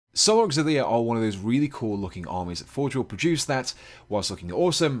Solar Auxilia are one of those really cool looking armies that Forge will produce that, whilst looking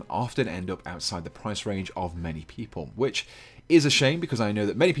awesome, often end up outside the price range of many people, which is a shame because I know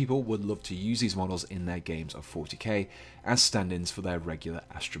that many people would love to use these models in their games of 40k as stand-ins for their regular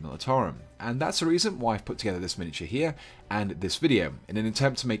Astra Militarum, and that's the reason why I've put together this miniature here and this video, in an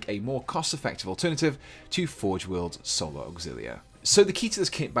attempt to make a more cost-effective alternative to Forge World's Solar Auxilia. So the key to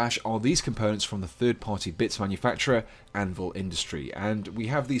this kit bash are these components from the third-party bits manufacturer Anvil Industry, and we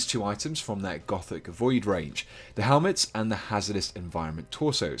have these two items from their Gothic Void range, the helmets and the Hazardous Environment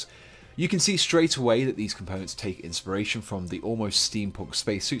torsos. You can see straight away that these components take inspiration from the almost steampunk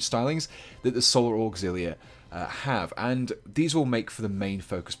spacesuit stylings that the Solar Auxilia have, and these will make for the main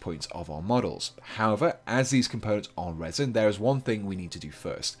focus points of our models. However, as these components are resin, there is one thing we need to do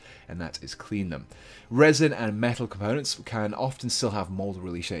first, and that is clean them. Resin and metal components can often still have mold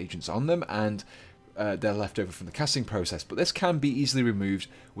release agents on them, and they're left over from the casting process, but this can be easily removed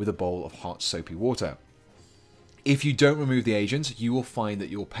with a bowl of hot soapy water. If you don't remove the agents, you will find that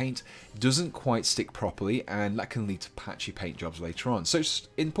your paint doesn't quite stick properly, and that can lead to patchy paint jobs later on. So it's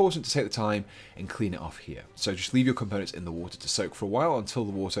important to take the time and clean it off here. So just leave your components in the water to soak for a while until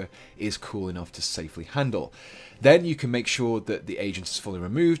the water is cool enough to safely handle. Then you can make sure that the agent is fully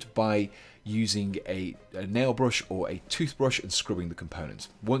removed by using a nail brush or a toothbrush and scrubbing the components.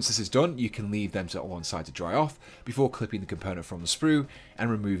 Once this is done, you can leave them to one side to dry off before clipping the component from the sprue and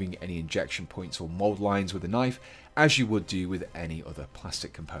removing any injection points or mold lines with a knife, as you would do with any other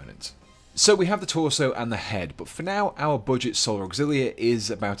plastic component. So we have the torso and the head, but for now our budget Solar Auxilia is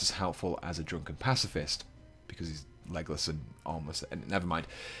about as helpful as a drunken pacifist, because he's legless and armless, and never mind.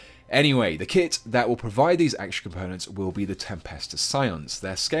 Anyway, the kit that will provide these extra components will be the Tempestus Scions.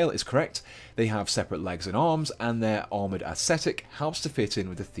 Their scale is correct, they have separate legs and arms, and their armoured aesthetic helps to fit in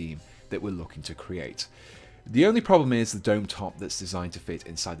with the theme that we're looking to create. The only problem is the dome top that's designed to fit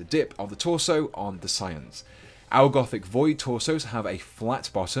inside the dip of the torso on the Scions. Our Gothic Void torsos have a flat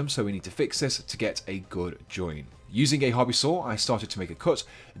bottom, so we need to fix this to get a good join. Using a hobby saw, I started to make a cut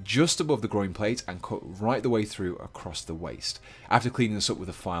just above the groin plate and cut right the way through across the waist. After cleaning this up with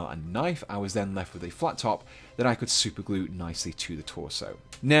a file and knife, I was then left with a flat top that I could superglue nicely to the torso.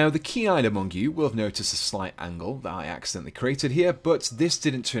 Now, the keen-eyed among you will have noticed a slight angle that I accidentally created here, but this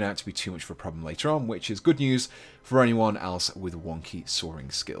didn't turn out to be too much of a problem later on, which is good news for anyone else with wonky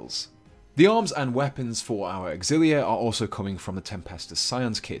soaring skills. The arms and weapons for our Auxilia are also coming from the Tempestus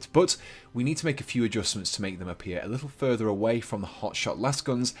Scions kit, but we need to make a few adjustments to make them appear a little further away from the hotshot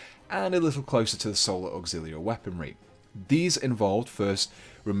lasguns and a little closer to the Solar Auxilia weaponry. These involved first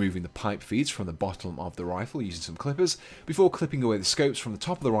removing the pipe feeds from the bottom of the rifle using some clippers, before clipping away the scopes from the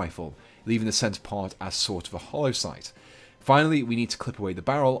top of the rifle, leaving the centre part as sort of a hollow sight. Finally, we need to clip away the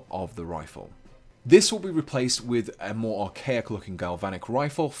barrel of the rifle. This will be replaced with a more archaic looking galvanic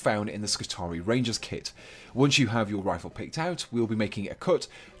rifle found in the Scutari Rangers kit. Once you have your rifle picked out, we'll be making a cut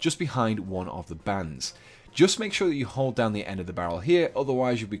just behind one of the bands. Just make sure that you hold down the end of the barrel here,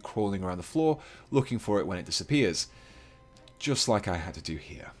 otherwise you'll be crawling around the floor looking for it when it disappears. Just like I had to do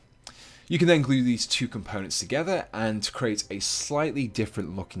here. You can then glue these two components together and create a slightly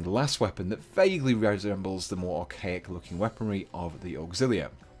different looking last weapon that vaguely resembles the more archaic looking weaponry of the Auxilia.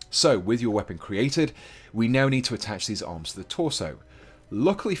 So, with your weapon created, we now need to attach these arms to the torso.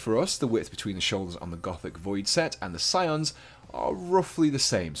 Luckily for us, the width between the shoulders on the Gothic Void set and the Scions are roughly the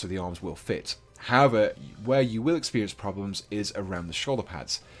same, so the arms will fit. However, where you will experience problems is around the shoulder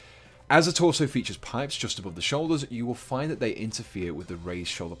pads. As the torso features pipes just above the shoulders, you will find that they interfere with the raised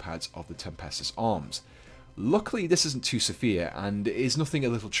shoulder pads of the Tempestus arms. Luckily, this isn't too severe, and is nothing a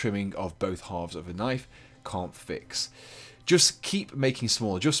little trimming of both halves of a knife can't fix. Just keep making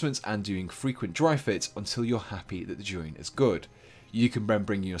small adjustments and doing frequent dry fits until you're happy that the join is good. You can then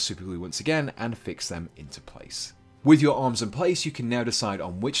bring in your superglue once again and fix them into place. With your arms in place, you can now decide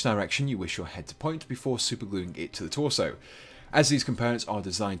on which direction you wish your head to point before supergluing it to the torso. As these components are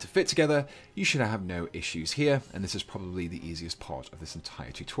designed to fit together, you should have no issues here, and this is probably the easiest part of this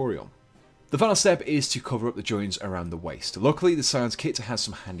entire tutorial. The final step is to cover up the joins around the waist. Luckily, the Scions kit has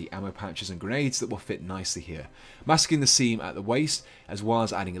some handy ammo pouches and grenades that will fit nicely here, masking the seam at the waist, as well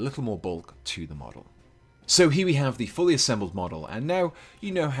as adding a little more bulk to the model. So here we have the fully assembled model, and now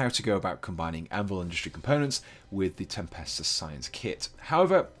you know how to go about combining Anvil Industry components with the Tempestus Scions kit.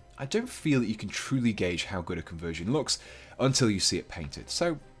 However, I don't feel that you can truly gauge how good a conversion looks until you see it painted,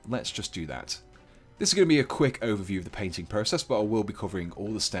 so let's just do that. This is going to be a quick overview of the painting process, but I will be covering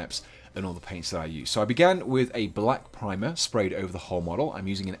all the steps and all the paints that I use. So I began with a black primer sprayed over the whole model. I'm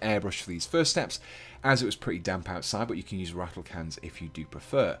using an airbrush for these first steps, as it was pretty damp outside, but you can use rattle cans if you do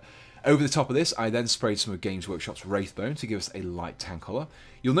prefer. Over the top of this, I then sprayed some of Games Workshop's Wraithbone to give us a light tan colour.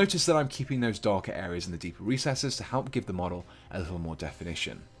 You'll notice that I'm keeping those darker areas in the deeper recesses to help give the model a little more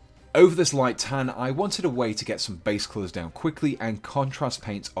definition. Over this light tan, I wanted a way to get some base colours down quickly, and contrast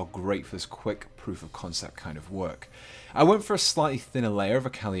paints are great for this quick proof of concept kind of work. I went for a slightly thinner layer of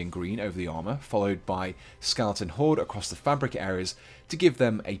Auxilian green over the armour, followed by Skeleton Horde across the fabric areas to give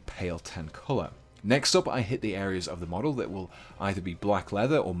them a pale tan colour. Next up, I hit the areas of the model that will either be black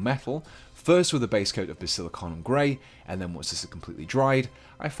leather or metal, first with a base coat of Basilicanum Grey, and then once this is completely dried,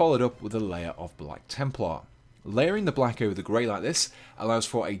 I followed up with a layer of Black Templar. Layering the black over the grey like this allows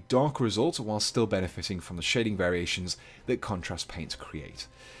for a darker result while still benefiting from the shading variations that contrast paints create.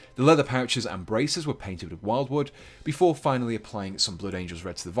 The leather pouches and braces were painted with Wildwood, before finally applying some Blood Angels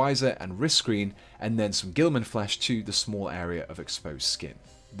Red to the visor and wrist screen, and then some Gilman flesh to the small area of exposed skin.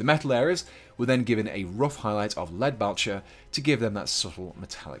 The metal areas were then given a rough highlight of lead belcher to give them that subtle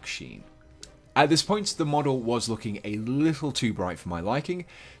metallic sheen. At this point, the model was looking a little too bright for my liking,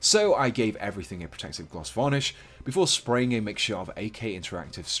 so I gave everything a protective gloss varnish before spraying a mixture of AK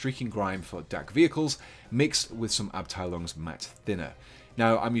Interactive Streaking Grime for DAC vehicles mixed with some Abteilung's matte thinner.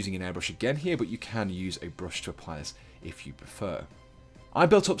 Now, I'm using an airbrush again here, but you can use a brush to apply this if you prefer. I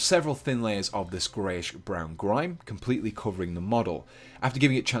built up several thin layers of this greyish brown grime, completely covering the model. After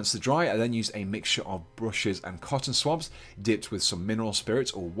giving it a chance to dry, I then used a mixture of brushes and cotton swabs, dipped with some mineral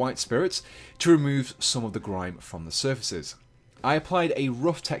spirits or white spirits, to remove some of the grime from the surfaces. I applied a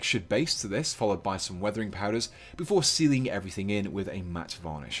rough textured base to this, followed by some weathering powders, before sealing everything in with a matte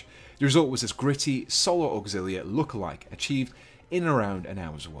varnish. The result was this gritty Solar Auxilia look-alike, achieved in around an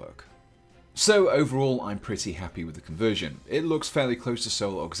hour's work. So overall, I'm pretty happy with the conversion. It looks fairly close to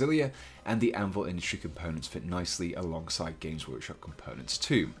Solar Auxilia, and the Anvil industry components fit nicely alongside Games Workshop components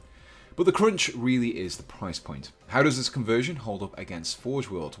too. But the crunch really is the price point. How does this conversion hold up against Forge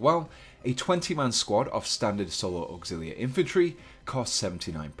World? Well, a 20-man squad of standard Solar Auxilia infantry costs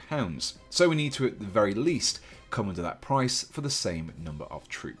 £79, so we need to at the very least come under that price for the same number of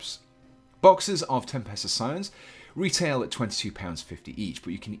troops. Boxes of Tempestus Scions retail at £22.50 each,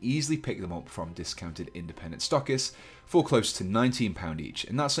 but you can easily pick them up from discounted independent stockists for close to £19 each,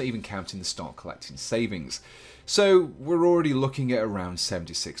 and that's not even counting the start collecting savings. So we're already looking at around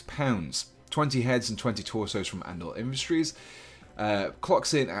 £76. 20 heads and 20 torsos from Anvil Industries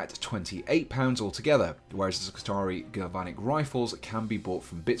clocks in at £28 altogether, whereas the Qatari galvanic rifles can be bought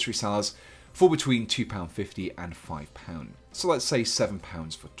from bits resellers for between £2.50 and £5. So let's say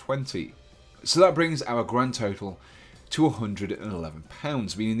 £7 for 20. So that brings our grand total to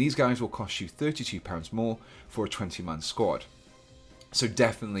 £111, meaning these guys will cost you £32 more for a 20-man squad. So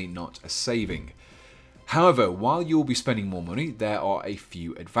definitely not a saving. However, while you'll be spending more money, there are a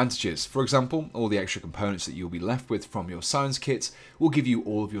few advantages. For example, all the extra components that you'll be left with from your science kits will give you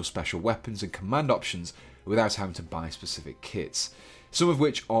all of your special weapons and command options without having to buy specific kits, some of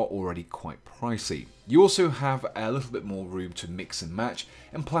which are already quite pricey. You also have a little bit more room to mix and match,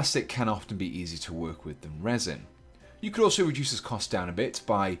 and plastic can often be easier to work with than resin. You could also reduce this cost down a bit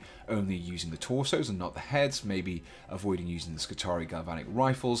by only using the torsos and not the heads, maybe avoiding using the Qatari galvanic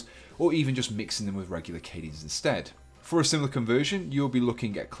rifles, or even just mixing them with regular Cadians instead. For a similar conversion, you'll be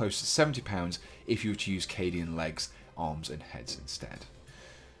looking at close to £70 if you were to use Cadian legs, arms and heads instead.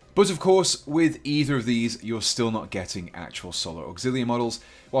 But of course, with either of these, you're still not getting actual Solar Auxilia models,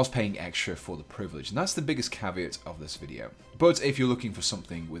 whilst paying extra for the privilege, and that's the biggest caveat of this video. But if you're looking for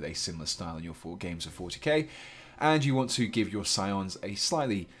something with a similar style in your games of 40k, and you want to give your Scions a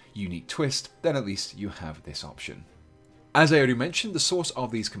slightly unique twist, then at least you have this option. As I already mentioned, the source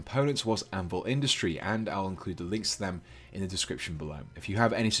of these components was Anvil Industry, and I'll include the links to them in the description below. If you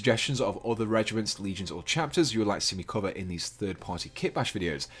have any suggestions of other regiments, legions or chapters you would like to see me cover in these third-party kit bash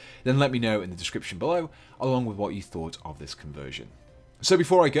videos, then let me know in the description below, along with what you thought of this conversion. So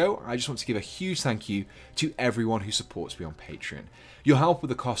before I go, I just want to give a huge thank you to everyone who supports me on Patreon. Your help with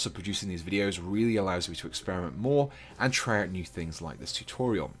the cost of producing these videos really allows me to experiment more and try out new things like this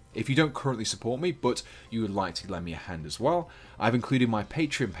tutorial. If you don't currently support me, but you would like to lend me a hand as well, I've included my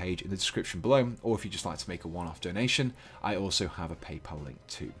Patreon page in the description below, or if you'd just like to make a one-off donation, I also have a PayPal link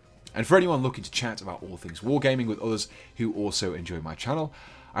too. And for anyone looking to chat about all things wargaming with others who also enjoy my channel,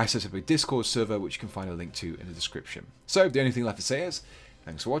 I set up a Discord server which you can find a link to in the description. So the only thing left to say is,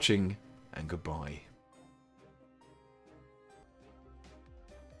 thanks for watching, and goodbye.